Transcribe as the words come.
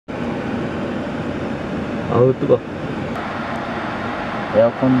아우 뜨거.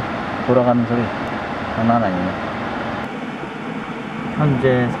 에어컨 돌아가는 소리 장난 아니네.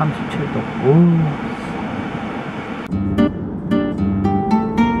 현재 37도. 오.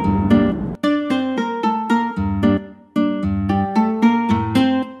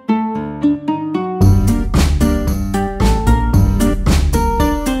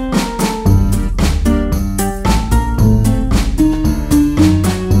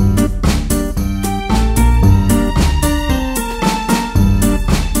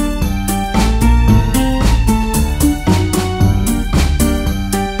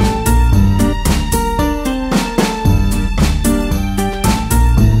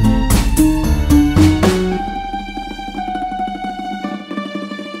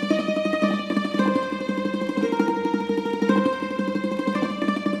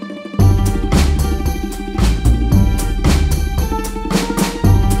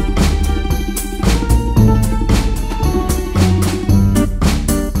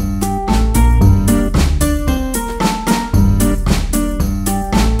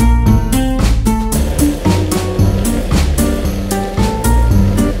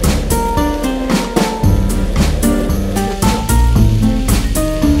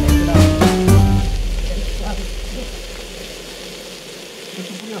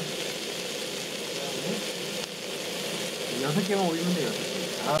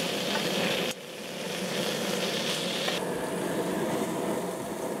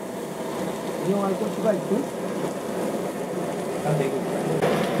 이용할 고추가 있고 다 되고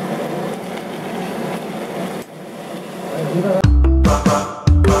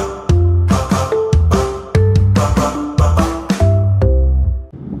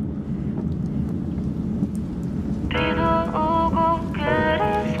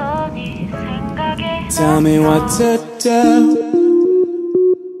Tell me what to do,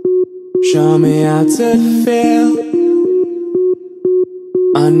 show me how to feel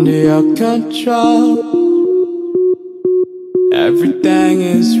under your control. Everything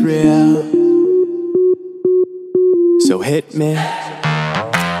is real, so hit me.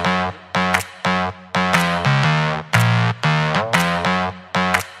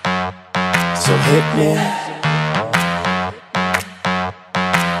 So hit me.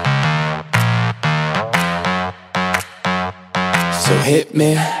 So hit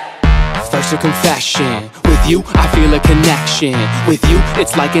me. First a confession. With you, I feel a connection. With you,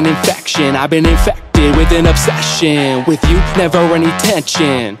 it's like an infection. I've been infected with an obsession. With you, never any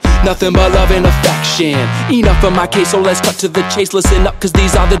tension. Nothing but love and affection. Enough of my case, so let's cut to the chase. Listen up, cause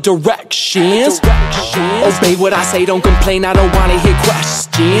these are the directions. Obey what I say, don't complain, I don't wanna hear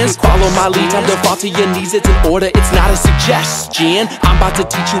questions. Follow my lead, time to fall to your knees. It's an order, it's not a suggestion. I'm about to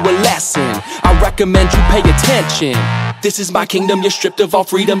teach you a lesson. I recommend you pay attention. This is my kingdom, you're stripped of all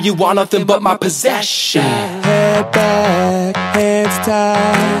freedom. You want nothing but my possession. Head back, hands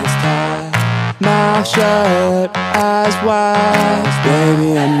tied, mouth shut, eyes wide.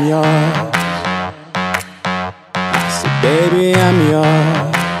 Baby, I'm yours. I said, baby, I'm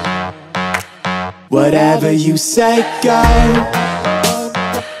yours. Whatever you say, go.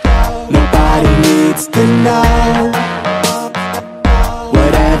 Nobody needs to know.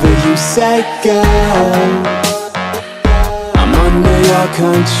 Whatever you say, go. Under your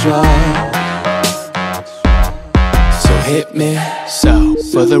control. So hit me. So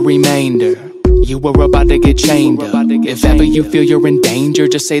for the remainder, you were about to get chained up. If ever you feel you're in danger,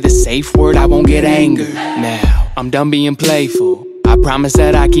 just say the safe word, I won't get angered. Now, I'm done being playful. I promise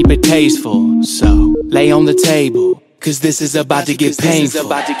that I keep it tasteful. So, lay on the table, cause this is about to get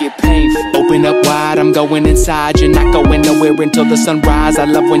painful. Open up wide, I'm going inside. You're not going nowhere until the sunrise. I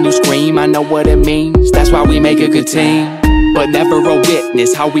love when you scream, I know what it means. That's why we make a good team, but never a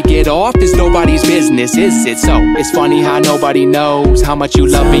witness. How we get off is nobody's business, is it? So, it's funny how nobody knows how much you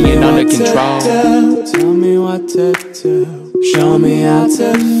love being under control. Tell me what to do, show me how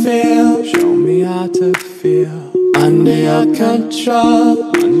to feel, show me how to feel. Under your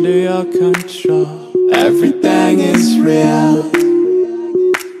control, under your control. Everything is real.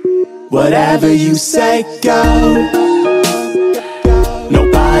 Whatever you say, go.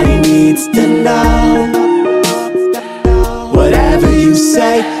 Nobody needs to know. Whatever you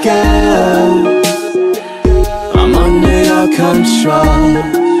say, go. I'm under your control.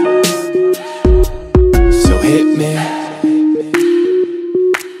 So hit me.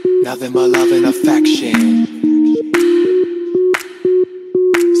 Nothing but love and affection.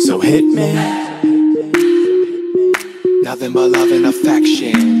 So hit me. Nothing but love and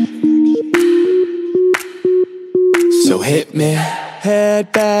affection. So hit me.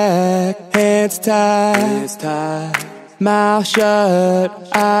 Head back, hands tied, Mouth shut,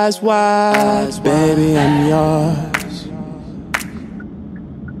 eyes wide, baby, I'm yours.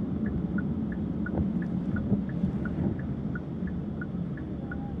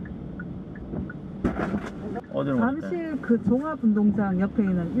 어디로 갈까요? 잠실 그 종합운동장 옆에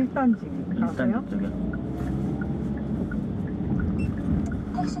있는 1단지 가세요? 1단지 쪽이요?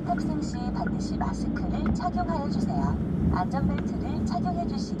 택시 탑승 시 반드시 마스크를 착용하여 주세요. 안전벨트를 착용해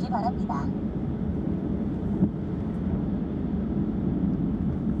주시기 바랍니다.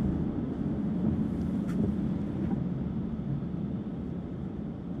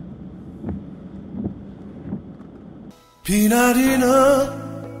 비나리는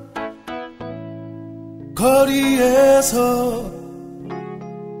거리에서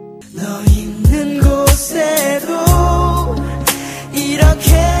너 있는 곳에도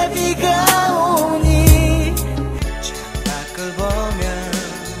이렇게 비가 오니 창밖을 보면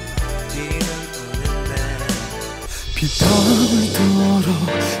비는 오는데 비방울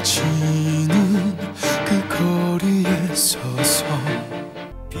떨어지는 그 거리에 서서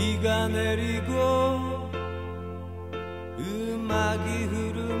비가 내리고 음악이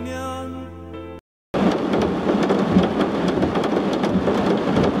흐르면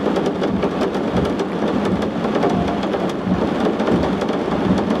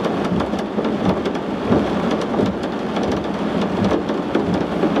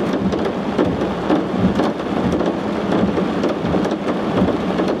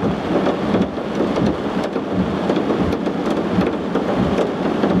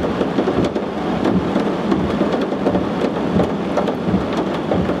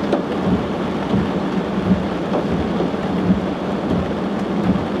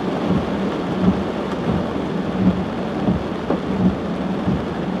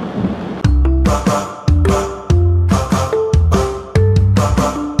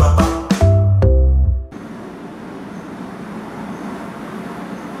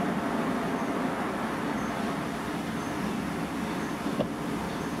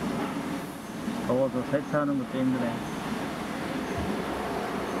더워서 세차하는 것도 힘드네.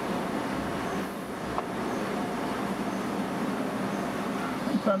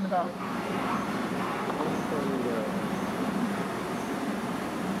 감사합니다.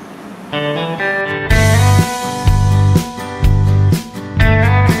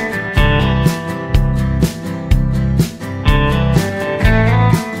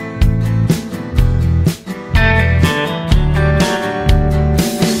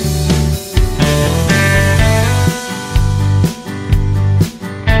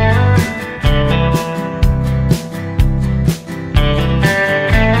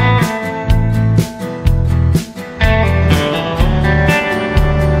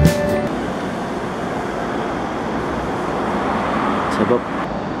 제법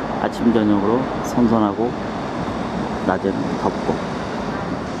아침 저녁으로 선선하고 낮에는 덥고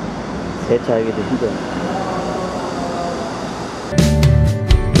세차하기도 힘들어요.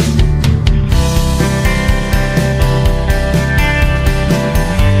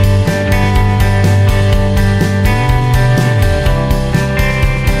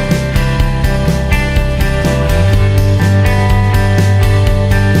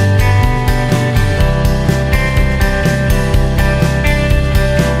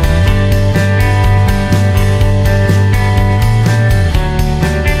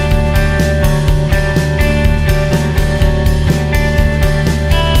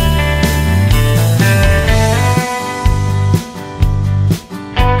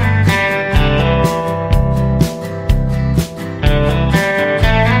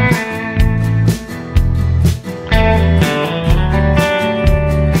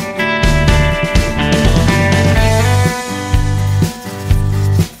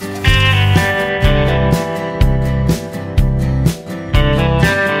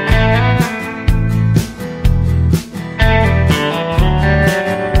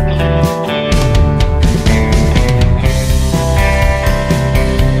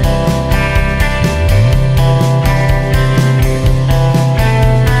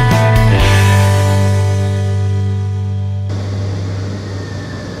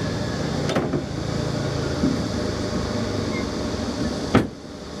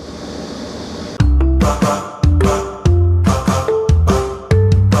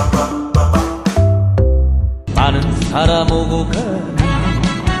 사람 오고 가는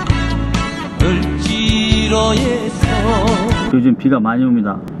을지로에서 요즘 비가 많이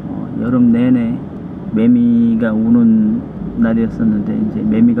옵니다. 여름 내내 매미가 우는 날이었었는데 이제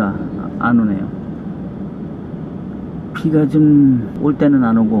매미가 안 오네요. 비가 좀 올 때는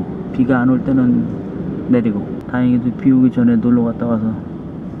안 오고 비가 안 올 때는 내리고, 다행히도 비 오기 전에 놀러 갔다 와서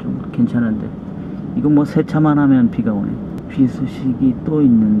좀 괜찮은데 이거 뭐 세차만 하면 비가 오네. 비 소식이 또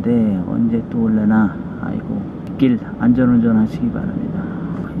있는데 언제 또 올래나. 아이고, 길 안전운전 하시기 바랍니다.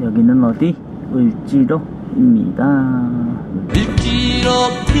 여기는 어디? 을지로입니다. 을지로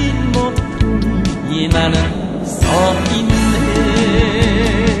핀 모퉁이 나는 서있네.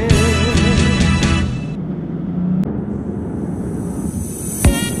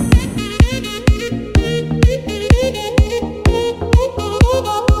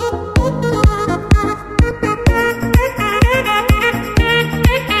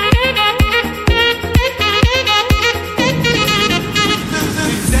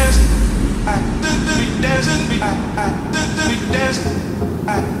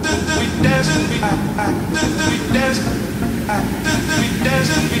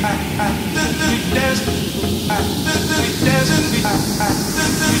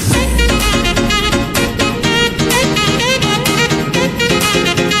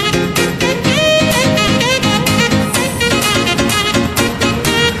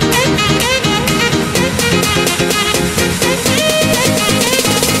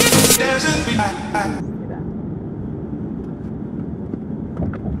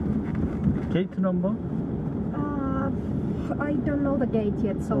 게이트 넘버? I don't know the gate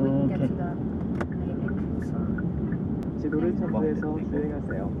yet, so we can get Okay. to the gate. So, 지도를 참고해서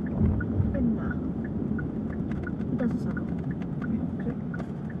주행하세요. 끝나. 이따서 사고.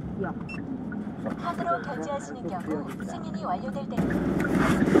 야. 카드로 결제하시는 경우 승인이 완료될 때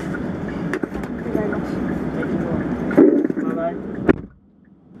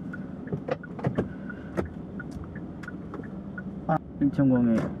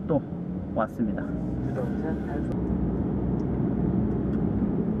인천공항에 또 왔습니다. 자동차 단속.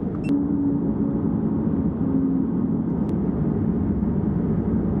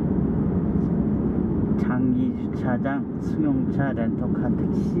 장기 주차장 승용차 렌터카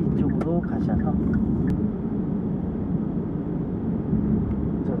택시 쪽으로 가셔서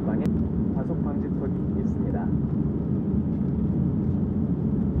전방에 과속 방지턱이 있습니다.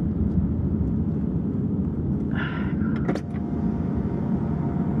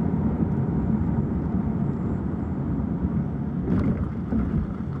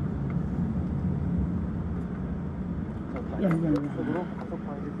 야야야. 속으로 과속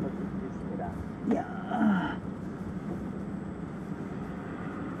방지턱이 있습니다. 야.